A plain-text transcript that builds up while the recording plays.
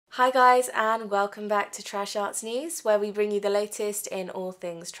Hi guys, and welcome back to Trash Arts News, where we bring you the latest in all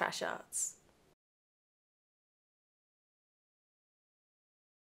things trash arts.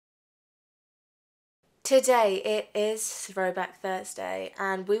 Today it is Throwback Thursday,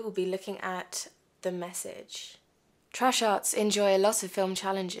 and we will be looking at The Message. Trash arts enjoy a lot of film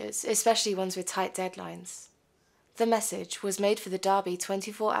challenges, especially ones with tight deadlines. The Message was made for the Derby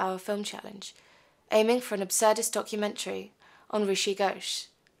 24-hour film challenge, aiming for an absurdist documentary on Rishi Ghosh,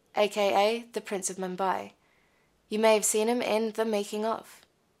 aka the Prince of Mumbai. You may have seen him in The Making Of.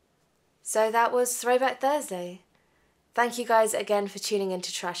 So that was Throwback Thursday. Thank you guys again for tuning in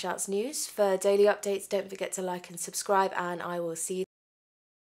to Trash Arts News. For daily updates, don't forget to like and subscribe, and I will see you